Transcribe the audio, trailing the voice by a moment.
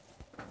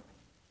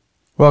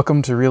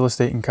Welcome to Real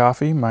Estate and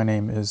Coffee. My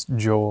name is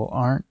Joel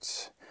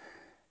Arndt.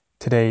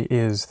 Today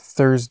is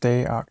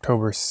Thursday,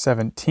 October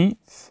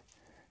 17th,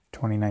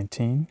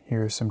 2019.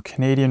 Here is some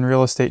Canadian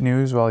real estate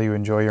news while you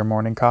enjoy your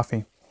morning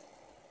coffee.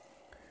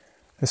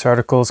 This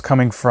article is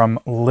coming from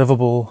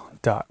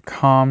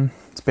livable.com.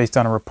 It's based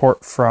on a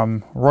report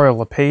from Royal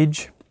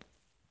LePage.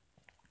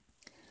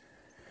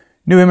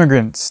 New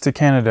immigrants to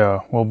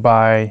Canada will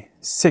buy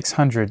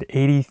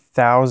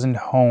 680,000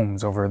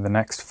 homes over the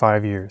next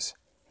 5 years.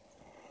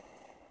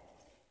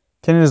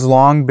 Canada has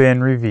long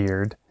been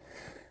revered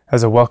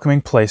as a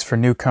welcoming place for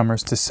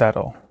newcomers to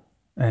settle,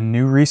 and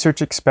new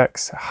research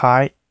expects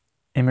high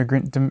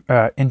immigrant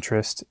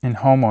interest in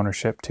home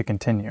ownership to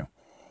continue,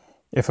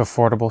 if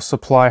affordable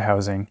supply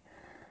housing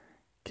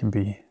can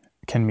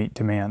meet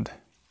demand.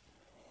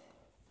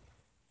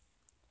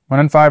 1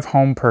 in 5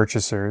 home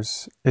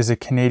purchasers is a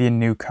Canadian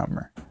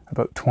newcomer,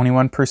 about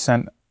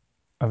 21%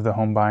 of the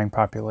home buying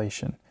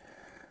population,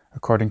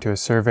 according to a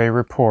survey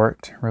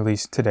report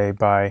released today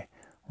by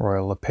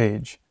Royal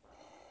LePage.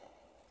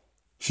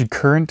 Should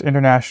current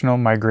international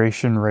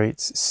migration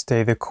rates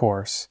stay the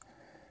course,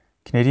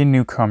 Canadian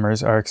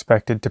newcomers are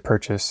expected to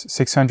purchase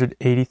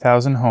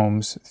 680,000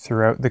 homes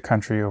throughout the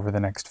country over the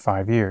next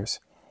 5 years.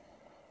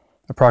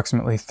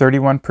 Approximately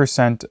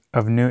 31%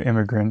 of new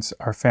immigrants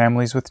are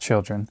families with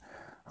children,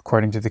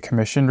 according to the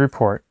commissioned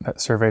report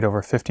that surveyed over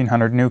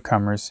 1,500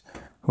 newcomers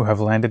who have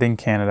landed in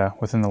Canada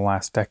within the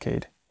last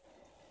decade.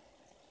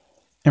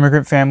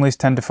 Immigrant families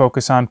tend to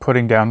focus on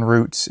putting down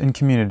roots in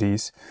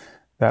communities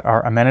that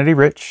are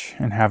amenity-rich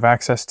and have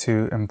access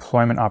to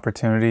employment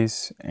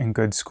opportunities in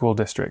good school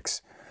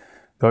districts,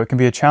 though it can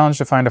be a challenge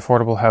to find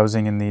affordable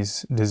housing in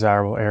these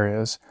desirable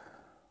areas.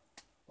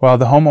 While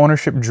the home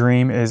ownership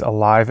dream is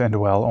alive and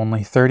well, only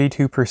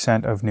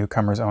 32% of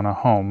newcomers own a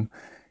home,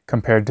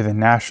 compared to the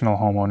national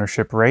home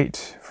ownership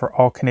rate for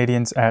all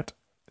Canadians at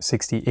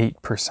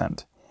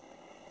 68%.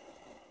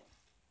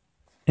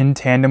 In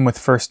tandem with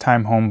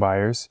first-time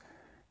homebuyers,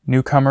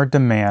 newcomer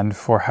demand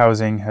for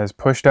housing has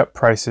pushed up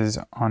prices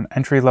on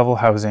entry-level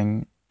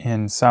housing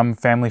in some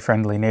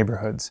family-friendly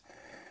neighborhoods.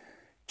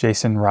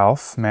 Jason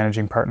Ralph,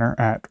 managing partner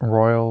at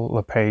Royal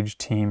LePage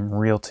Team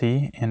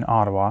Realty in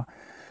Ottawa,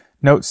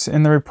 notes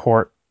in the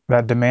report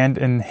that demand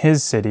in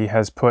his city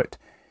has put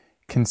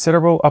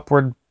considerable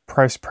upward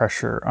price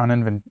pressure on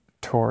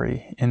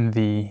inventory in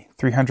the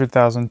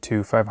 $300,000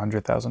 to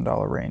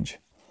 $500,000 range.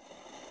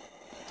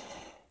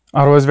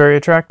 Ottawa is a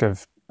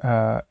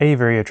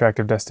very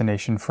attractive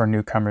destination for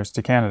newcomers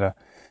to Canada.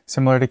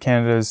 Similar to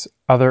Canada's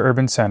other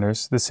urban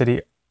centres, the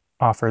city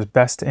offers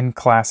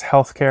best-in-class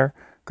healthcare,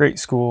 great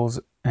schools,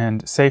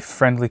 and safe,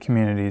 friendly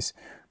communities,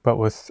 but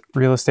with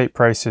real estate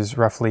prices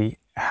roughly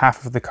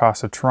half of the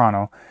cost of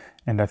Toronto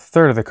and a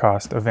third of the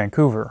cost of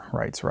Vancouver,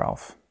 writes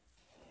Ralph.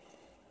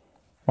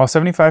 While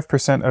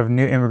 75% of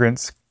new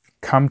immigrants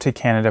come to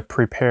Canada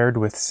prepared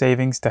with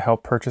savings to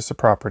help purchase a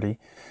property,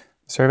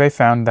 the survey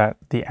found that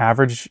the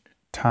average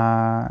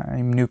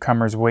time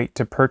newcomers wait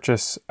to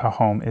purchase a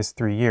home is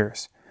 3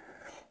 years.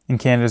 In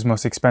Canada's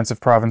most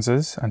expensive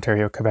provinces,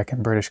 Ontario, Quebec,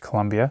 and British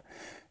Columbia,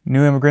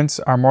 new immigrants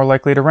are more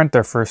likely to rent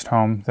their first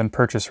home than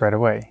purchase right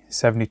away.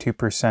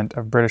 72%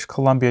 of British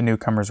Columbia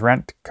newcomers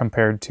rent,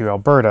 compared to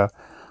Alberta,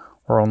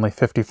 where only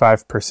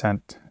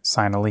 55%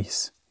 sign a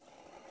lease.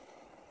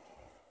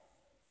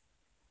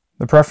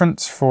 The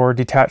preference for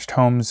detached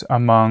homes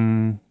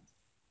among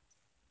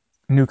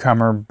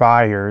newcomer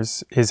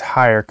buyers is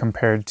higher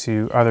compared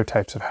to other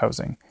types of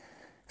housing.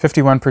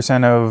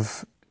 51%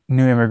 of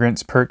new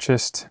immigrants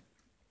purchased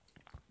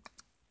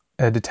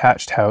a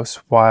detached house,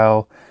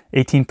 while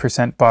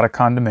 18% bought a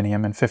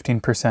condominium and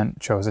 15%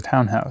 chose a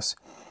townhouse.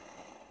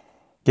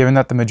 Given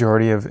that the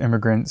majority of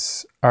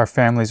immigrants are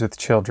families with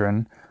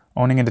children,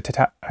 owning a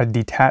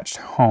detached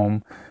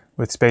home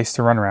with space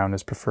to run around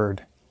is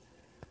preferred.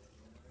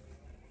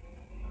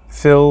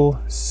 Phil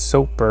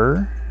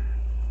Soper,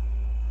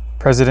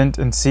 President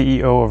and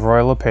CEO of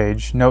Royal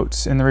LePage,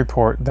 notes in the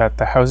report that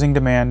the housing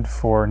demand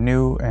for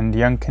new and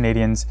young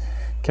Canadians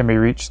can be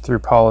reached through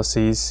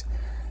policies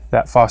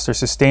that foster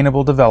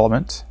sustainable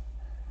development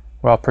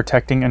while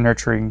protecting and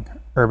nurturing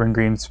urban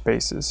green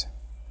spaces.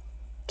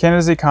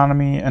 Canada's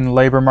economy and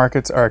labour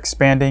markets are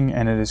expanding,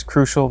 and it is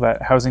crucial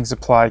that housing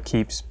supply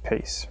keeps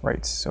pace,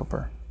 writes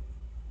Soper.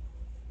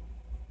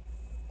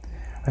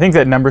 I think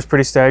that number is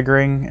pretty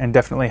staggering and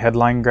definitely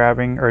headline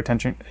grabbing, or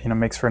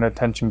makes for an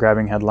attention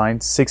grabbing headline.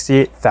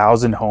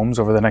 68,000 homes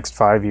over the next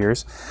 5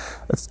 years.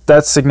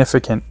 That's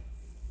significant,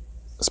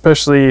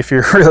 especially if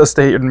you're a real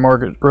estate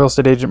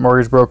agent,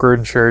 mortgage broker,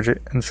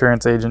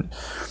 insurance agent.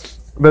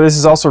 But this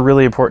is also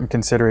really important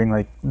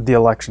considering the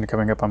election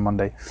coming up on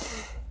Monday.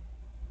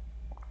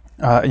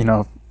 If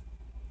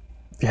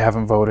you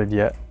haven't voted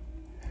yet,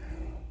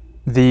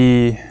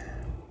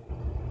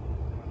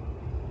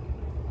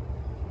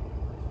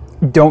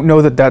 don't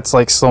know that that's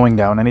slowing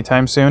down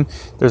anytime soon.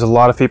 There's a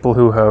lot of people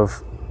who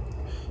have,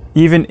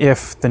 even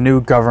if the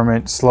new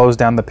government slows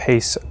down the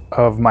pace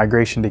of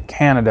migration to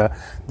Canada,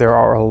 there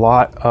are a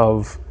lot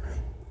of,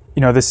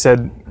 this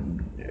said,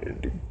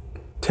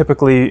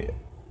 typically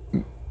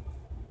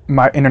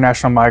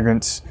international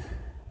migrants,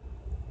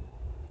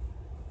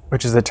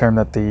 which is the term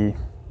that the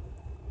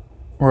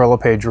Royal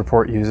LePage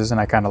report uses, and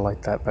I kind of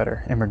like that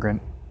better.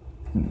 Immigrant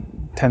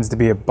tends to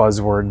be a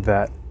buzzword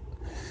that,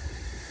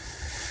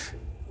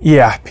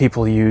 yeah,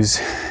 people use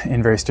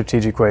in very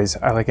strategic ways.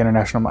 I like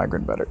international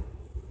migrant better.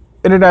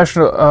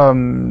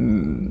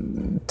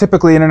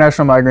 Typically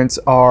international migrants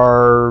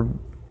are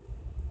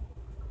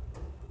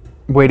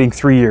waiting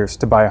 3 years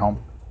to buy a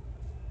home.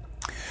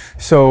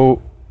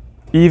 So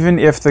even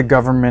if the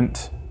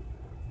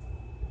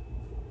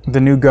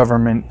new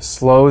government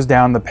slows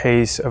down the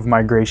pace of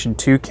migration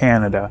to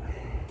Canada,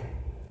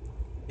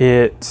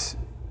 there's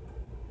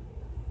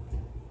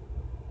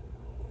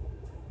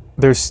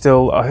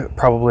still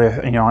probably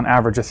on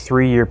average a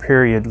 3-year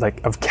period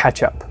of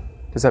catch up.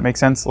 Does that make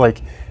sense? For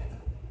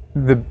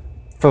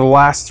the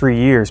last 3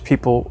 years,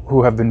 people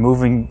who have been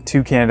moving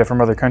to Canada from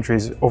other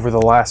countries over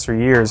the last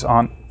 3 years,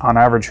 on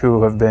average,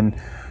 who have been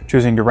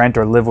choosing to rent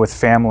or live with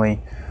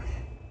family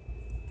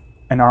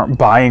and aren't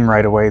buying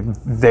right away,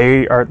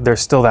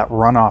 there's still that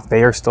runoff.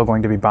 They are still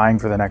going to be buying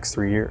for the next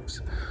 3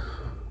 years.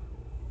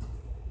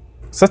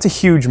 So that's a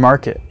huge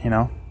market,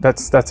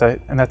 That's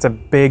a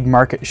big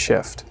market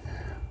shift.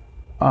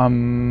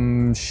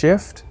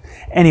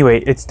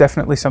 Anyway, it's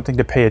definitely something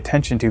to pay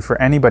attention to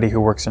for anybody who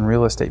works in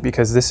real estate,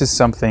 because this is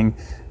something,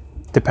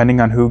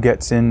 depending on who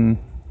gets in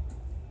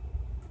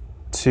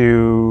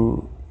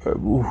to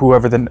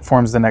whoever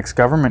forms the next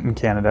government in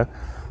Canada,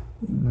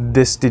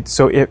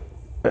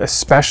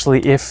 especially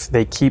if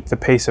they keep the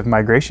pace of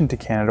migration to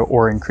Canada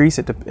or increase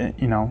it to,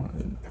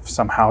 if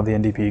somehow the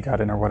NDP got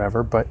in or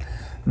whatever, but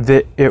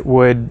it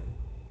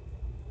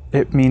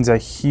means a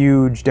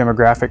huge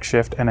demographic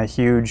shift and a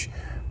huge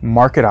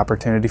market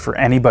opportunity for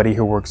anybody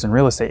who works in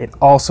real estate. It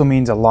also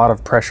means a lot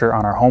of pressure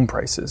on our home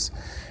prices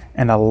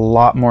and a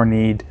lot more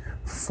need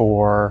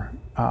for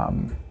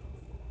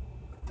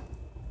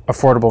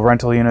affordable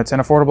rental units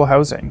and affordable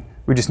housing.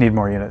 We just need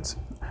more units.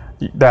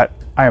 That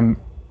I am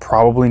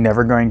probably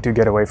never going to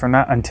get away from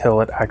that until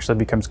it actually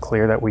becomes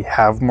clear that we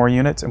have more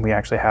units and we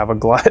actually have a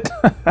glut.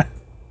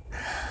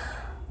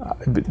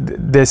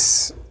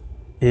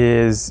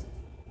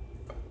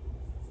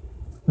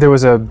 There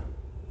was a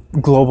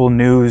Global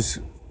News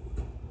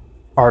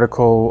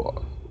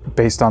article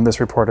based on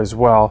this report as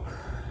well.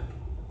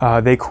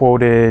 They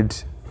quoted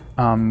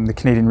the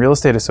Canadian Real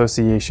Estate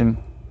Association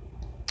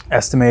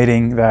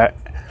estimating that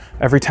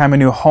every time a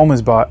new home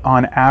is bought,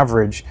 on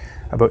average,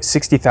 about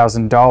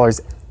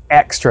 $60,000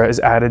 extra is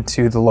added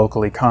to the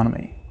local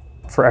economy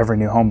for every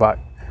new home bought,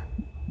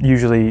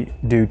 usually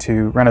due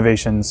to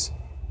renovations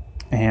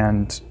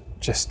and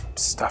just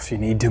stuff you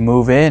need to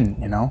move in,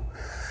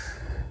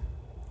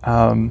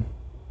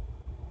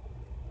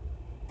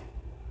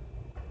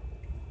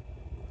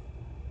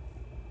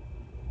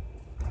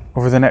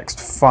 Over the next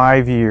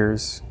 5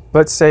 years,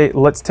 let's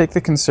take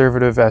the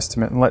conservative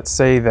estimate, and let's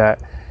say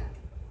that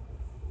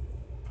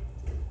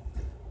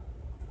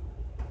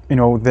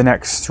the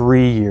next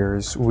 3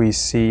 years we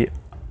see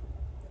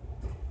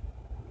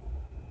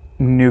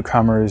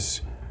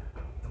newcomers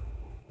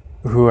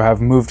who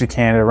have moved to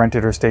Canada,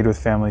 rented or stayed with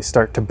families,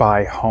 start to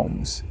buy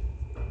homes.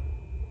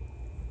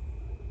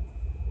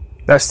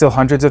 That's still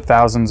hundreds of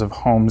thousands of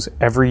homes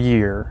every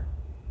year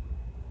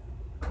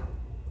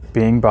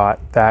being bought.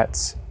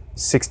 That's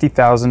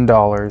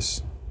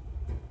 $60,000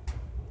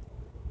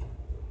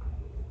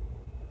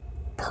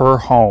 per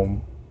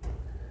home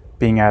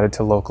being added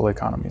to local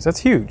economies. That's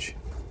huge.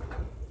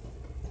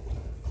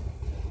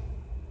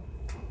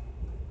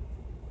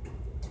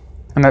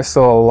 And that's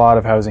still a lot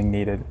of housing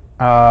needed.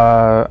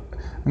 I'm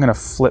going to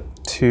flip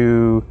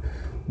to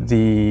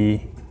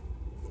the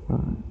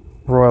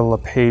Royal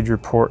LePage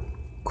report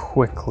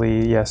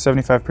quickly. Yeah,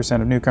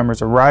 75% of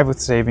newcomers arrive with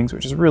savings,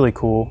 which is really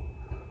cool.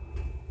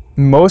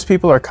 Most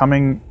people are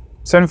coming,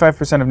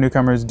 75% of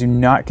newcomers do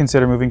not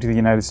consider moving to the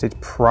United States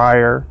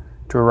prior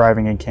to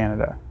arriving in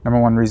Canada. Number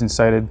one reason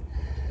cited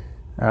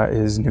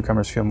is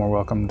newcomers feel more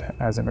welcomed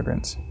as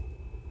immigrants,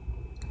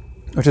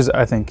 which is,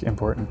 I think,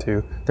 important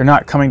too. They're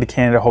not coming to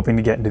Canada hoping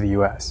to get into the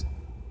US.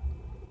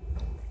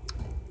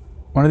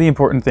 One of the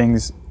important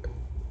things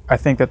I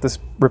think that this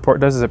report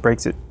does is it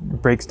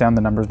breaks down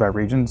the numbers by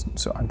regions.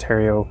 So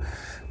Ontario,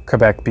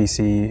 Quebec,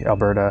 BC,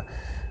 Alberta,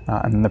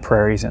 and then the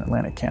prairies in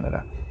Atlantic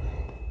Canada.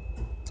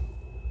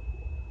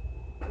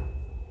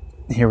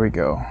 Here we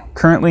go.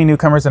 Currently,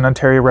 newcomers in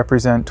Ontario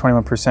represent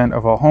 21%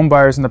 of all home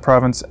buyers in the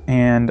province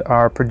and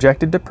are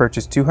projected to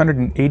purchase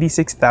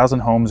 286,000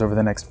 homes over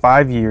the next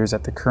 5 years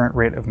at the current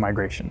rate of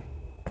migration.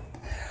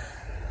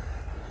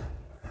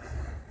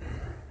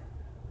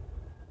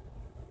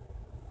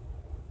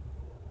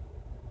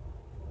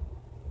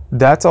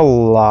 That's a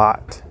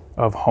lot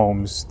of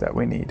homes that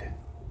we need.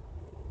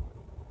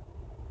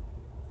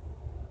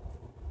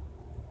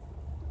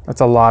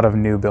 That's a lot of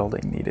new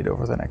building needed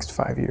over the next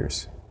 5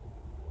 years.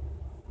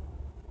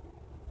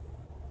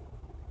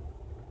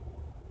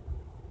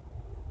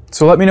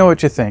 So let me know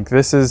what you think.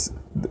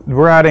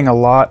 We're adding a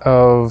lot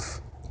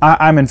of,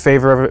 I'm in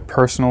favor of it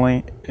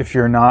personally. If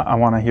you're not, I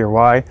want to hear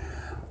why.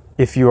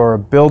 If you are a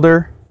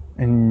builder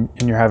and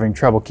you're having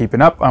trouble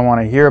keeping up, I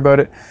want to hear about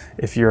it.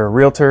 If you're a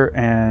realtor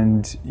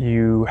and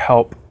you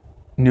help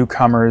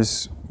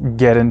newcomers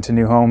get into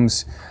new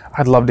homes,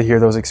 I'd love to hear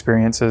those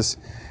experiences.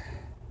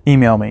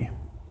 Email me,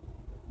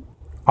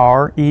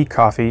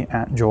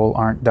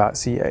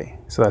 recoffee@joelarndt.ca.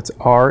 So that's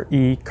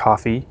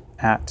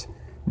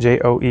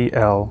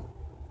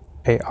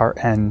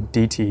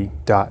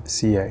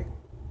recoffee@joelarndt.ca.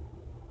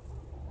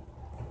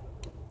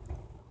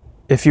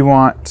 If you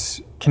want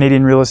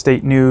Canadian real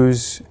estate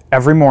news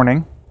every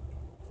morning,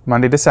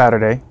 Monday to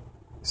Saturday,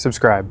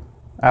 subscribe.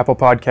 Apple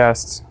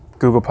Podcasts,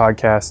 Google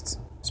Podcasts,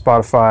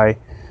 Spotify,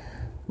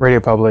 Radio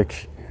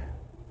Public,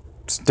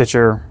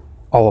 Stitcher,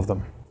 all of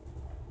them.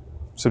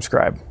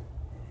 Subscribe.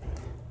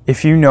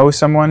 If you know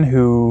someone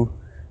who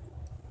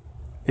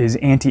is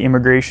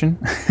anti-immigration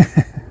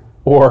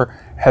or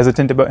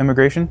hesitant about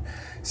immigration,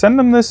 send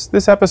them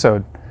this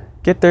episode.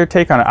 Get their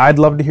take on it. I'd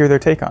love to hear their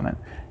take on it.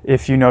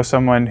 If you know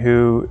someone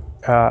who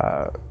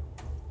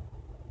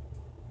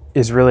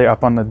is really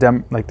up on the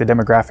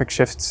demographic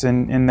shifts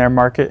in their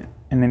market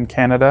and in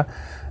Canada,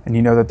 and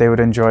you know that they would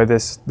enjoy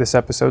this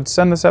episode,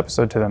 send this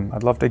episode to them.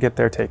 I'd love to get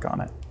their take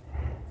on it.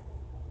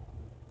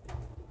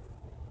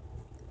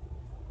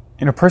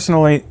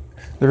 Personally,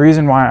 the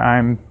reason why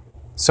I'm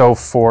so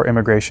for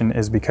immigration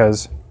is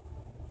because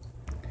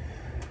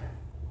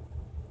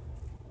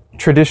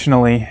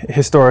traditionally,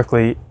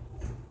 historically,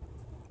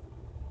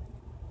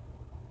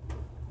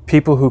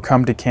 people who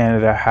come to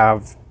Canada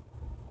have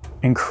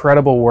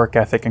incredible work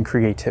ethic and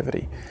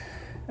creativity,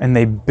 and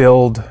they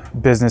build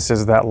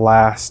businesses that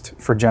last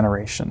for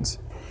generations.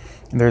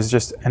 And there's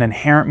just an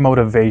inherent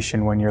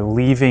motivation when you're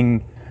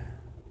leaving,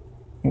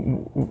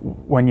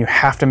 when you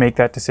have to make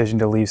that decision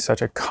to leave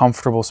such a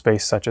comfortable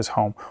space such as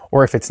home,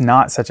 or if it's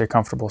not such a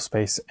comfortable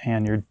space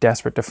and you're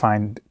desperate to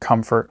find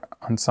comfort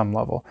on some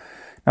level.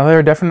 Now, there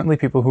are definitely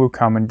people who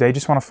come and they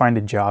just want to find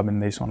a job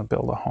and they just want to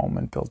build a home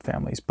and build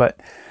families, but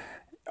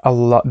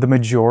the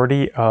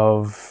majority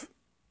of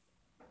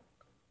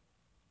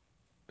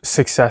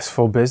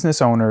successful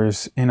business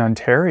owners in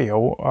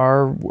Ontario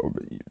are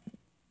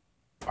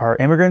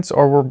immigrants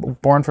or were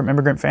born from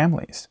immigrant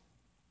families.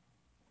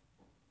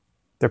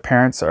 Their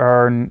parents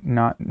are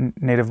not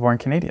native-born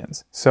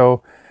Canadians.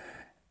 So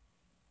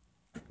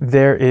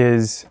there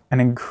is an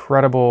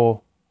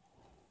incredible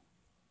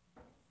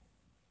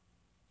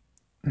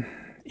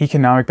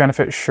economic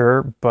benefit,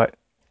 sure, but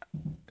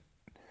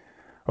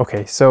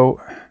okay, so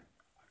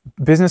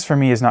business for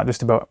me is not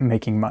just about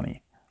making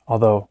money,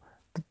 although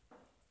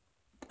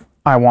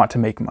I want to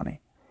make money.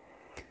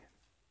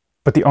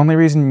 But the only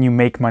reason you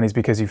make money is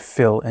because you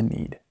fill a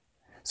need.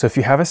 So if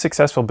you have a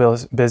successful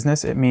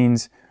business, it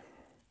means,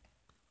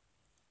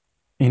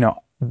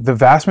 the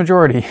vast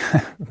majority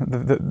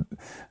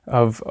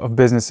of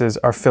businesses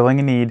are filling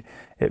a need.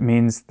 It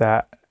means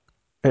that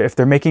if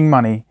they're making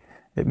money,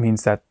 it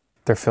means that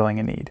they're filling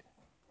a need.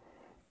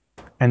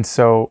 And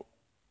so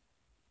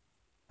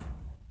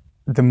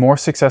the more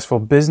successful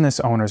business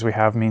owners we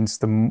have means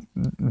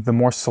the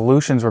more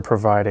solutions we're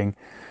providing,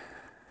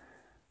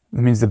 it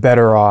means the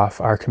better off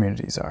our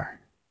communities are.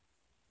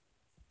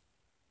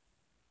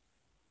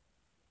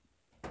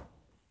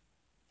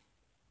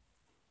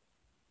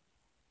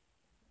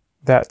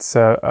 That's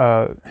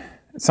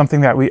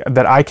something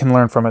that I can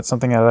learn from it.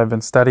 Something that I've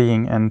been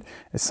studying, and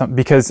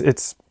because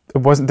it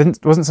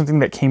wasn't something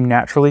that came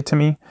naturally to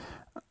me.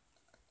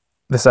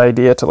 This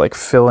idea to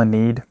fill a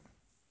need,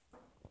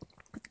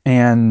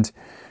 and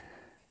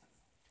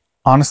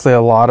honestly,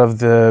 a lot of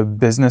the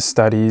business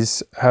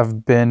studies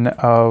have been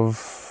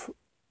of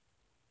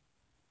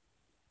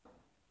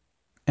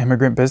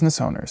immigrant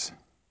business owners,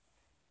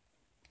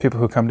 people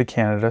who come to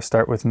Canada,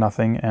 start with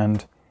nothing,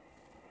 and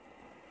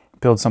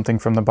build something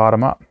from the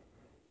bottom up.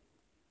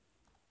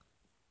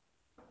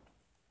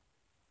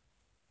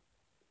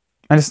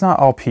 And it's not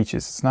all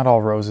peaches. It's not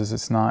all roses.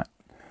 It's not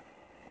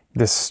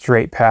this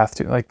straight path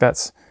to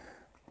that's.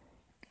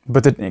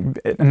 But and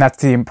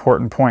that's the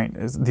important point,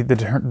 is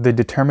the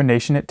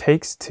determination it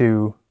takes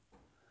to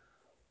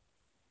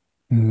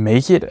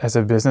make it as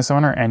a business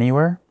owner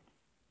anywhere.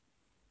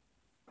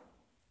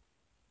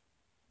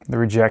 The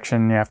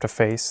rejection you have to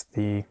face,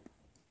 the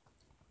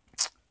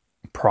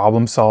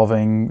problem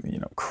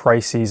solving,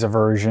 crises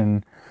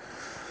aversion.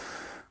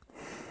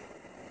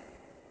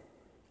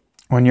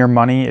 When your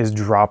money is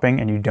dropping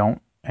and you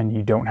don't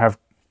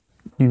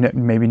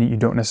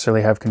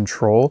necessarily have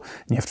control,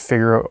 and you have to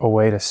figure out a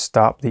way to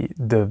stop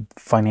the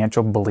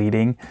financial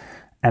bleeding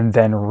and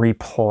then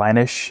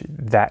replenish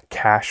that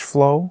cash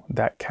flow,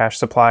 that cash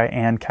supply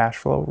and cash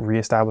flow,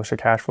 reestablish a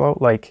cash flow.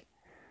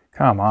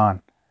 Come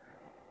on.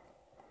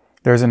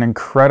 There's an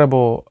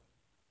incredible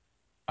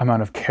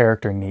amount of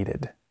character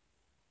needed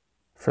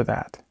for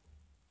that.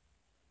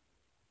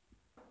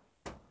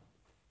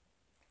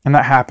 And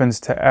that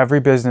happens to every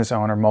business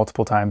owner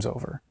multiple times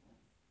over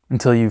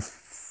until you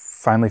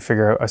finally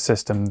figure out a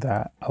system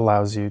that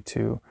allows you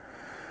to.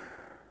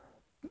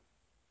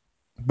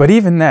 But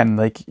even then,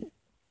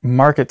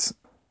 markets,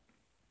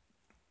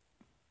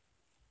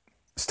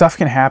 stuff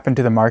can happen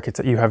to the markets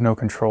that you have no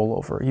control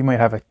over. You might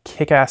have a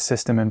kick-ass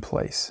system in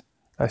place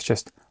that's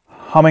just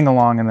humming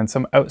along, and then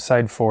some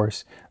outside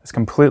force that's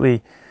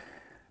completely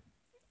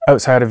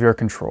outside of your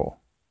control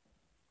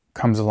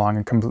comes along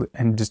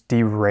and just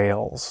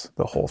derails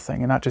the whole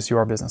thing, and not just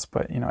your business,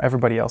 but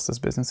everybody else's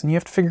business, and you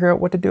have to figure out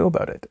what to do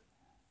about it.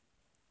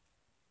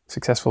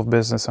 Successful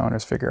business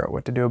owners figure out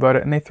what to do about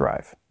it, and they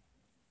thrive,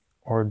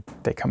 or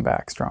they come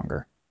back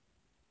stronger.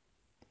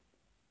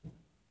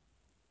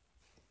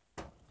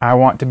 I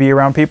want to be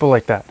around people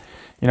like that.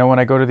 When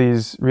I go to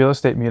these real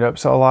estate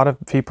meetups, a lot of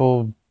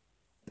people,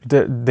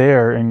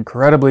 they're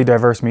incredibly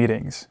diverse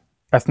meetings,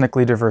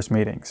 ethnically diverse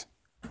meetings.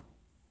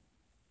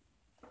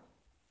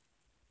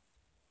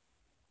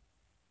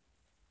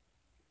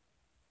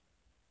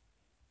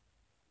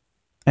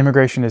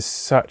 Immigration is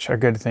such a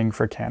good thing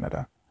for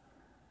Canada.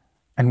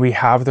 And we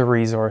have the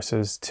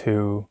resources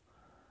to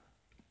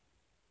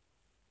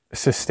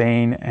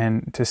sustain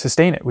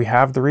it. We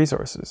have the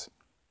resources.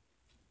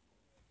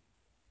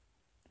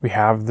 We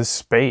have the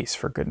space,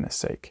 for goodness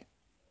sake.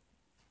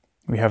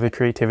 We have the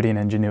creativity and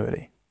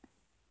ingenuity.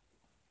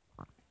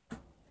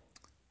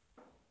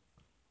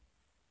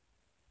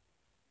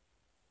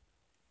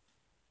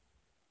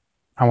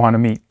 I want to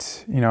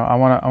meet, I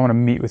want to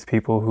meet with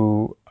people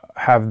who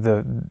have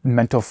the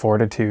mental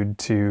fortitude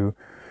to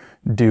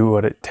do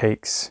what it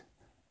takes,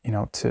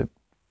 to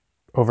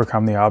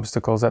overcome the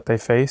obstacles that they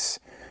face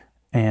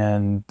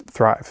and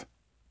thrive.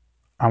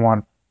 I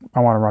want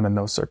to run in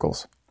those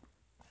circles.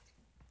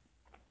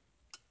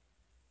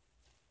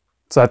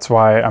 So that's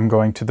why I'm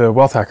going to the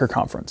Wealth Hacker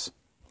Conference.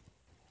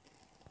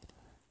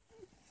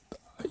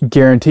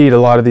 Guaranteed, a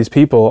lot of these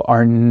people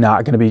are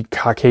not going to be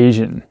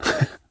Caucasian.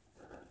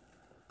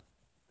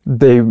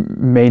 They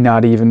may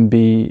not have even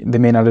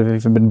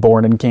been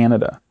born in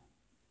Canada.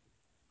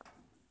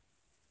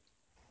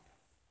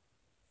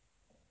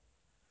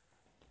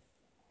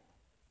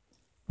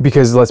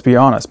 Because let's be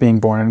honest, being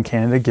born in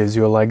Canada gives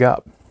you a leg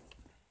up.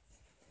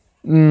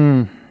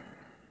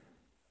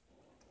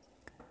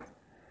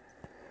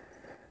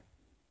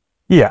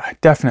 Yeah,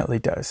 definitely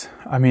does.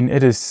 I mean,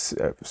 it is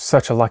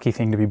such a lucky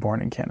thing to be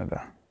born in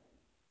Canada.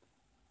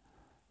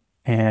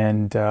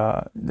 And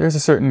there's a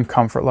certain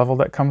comfort level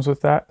that comes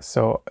with that.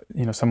 So,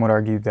 some would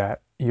argue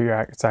that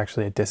it's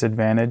actually a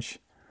disadvantage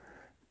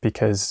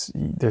because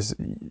there's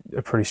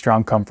a pretty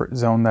strong comfort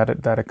zone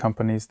that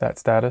accompanies that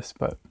status.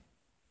 But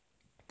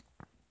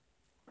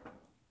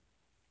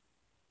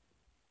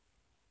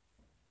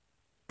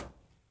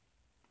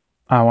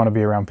I want to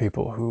be around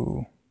people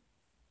who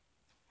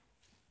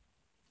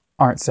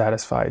aren't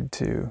satisfied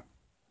to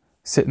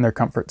sit in their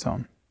comfort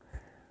zone.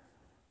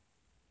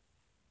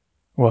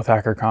 Wealth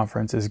Hacker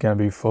Conference is going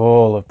to be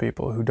full of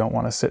people who don't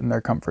want to sit in their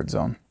comfort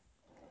zone.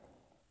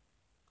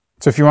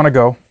 So if you want to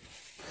go,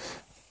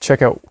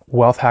 check out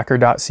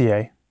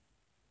wealthhacker.ca.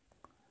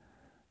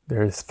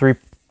 There's 3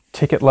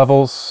 ticket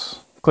levels.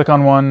 Click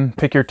on one,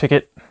 pick your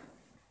ticket.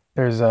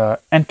 There's a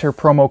enter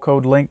promo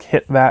code link.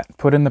 Hit that.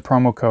 Put in the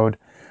promo code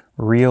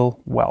Real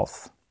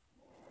Wealth.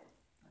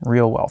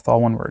 Real Wealth,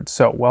 all one word.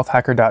 So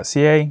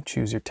wealthhacker.ca,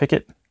 choose your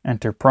ticket,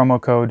 enter promo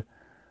code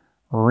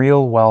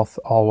Real Wealth,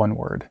 all one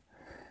word.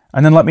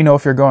 And then let me know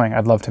if you're going.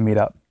 I'd love to meet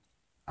up.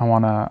 I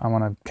want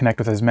to connect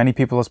with as many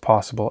people as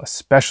possible,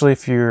 especially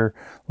if you're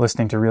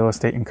listening to Real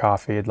Estate and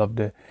Coffee. I'd love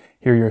to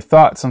hear your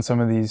thoughts on some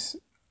of these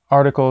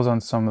articles, on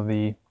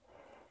the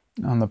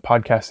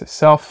podcast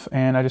itself,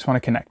 and I just want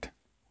to connect.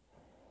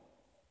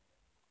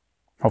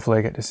 Hopefully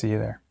I get to see you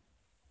there.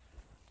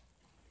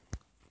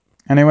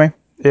 Anyway,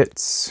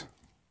 it's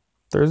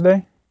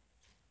Thursday.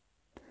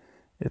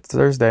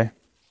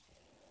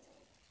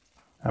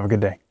 Have a good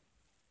day.